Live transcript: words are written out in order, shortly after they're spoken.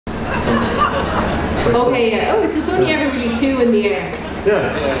Okay, yeah. Oh, so it's only ever really 2 in the air.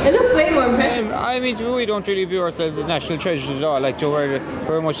 Yeah. It looks way more impressive. I mean, we don't really view ourselves as national treasures at all. Like, Joe, we're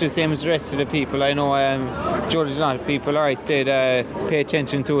very much the same as the rest of the people. I know Joe, there's not people, all right, they'd pay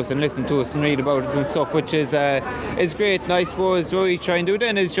attention to us and listen to us and read about us and stuff, which is great. And I suppose what we try and do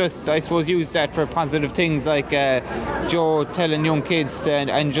then is just, I suppose, use that for positive things, like Joe telling young kids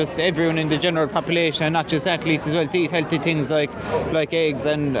and just everyone in the general population, and not just athletes as well, to eat healthy things like eggs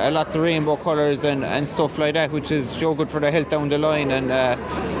and lots of rainbow colours and stuff like that, which is Joe good for their health down the line. And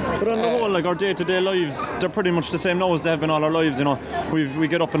but on the whole, like, our day-to-day lives, they're pretty much the same now as they have been all our lives. You know, we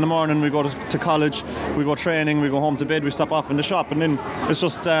get up in the morning, we go to college, we go training, we go home to bed, we stop off in the shop, and then it's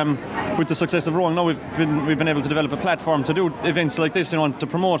just with the success of rowing now, we've been able to develop a platform to do events like this, you know, and to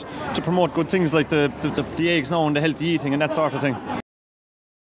promote good things like the eggs now and the healthy eating and that sort of thing.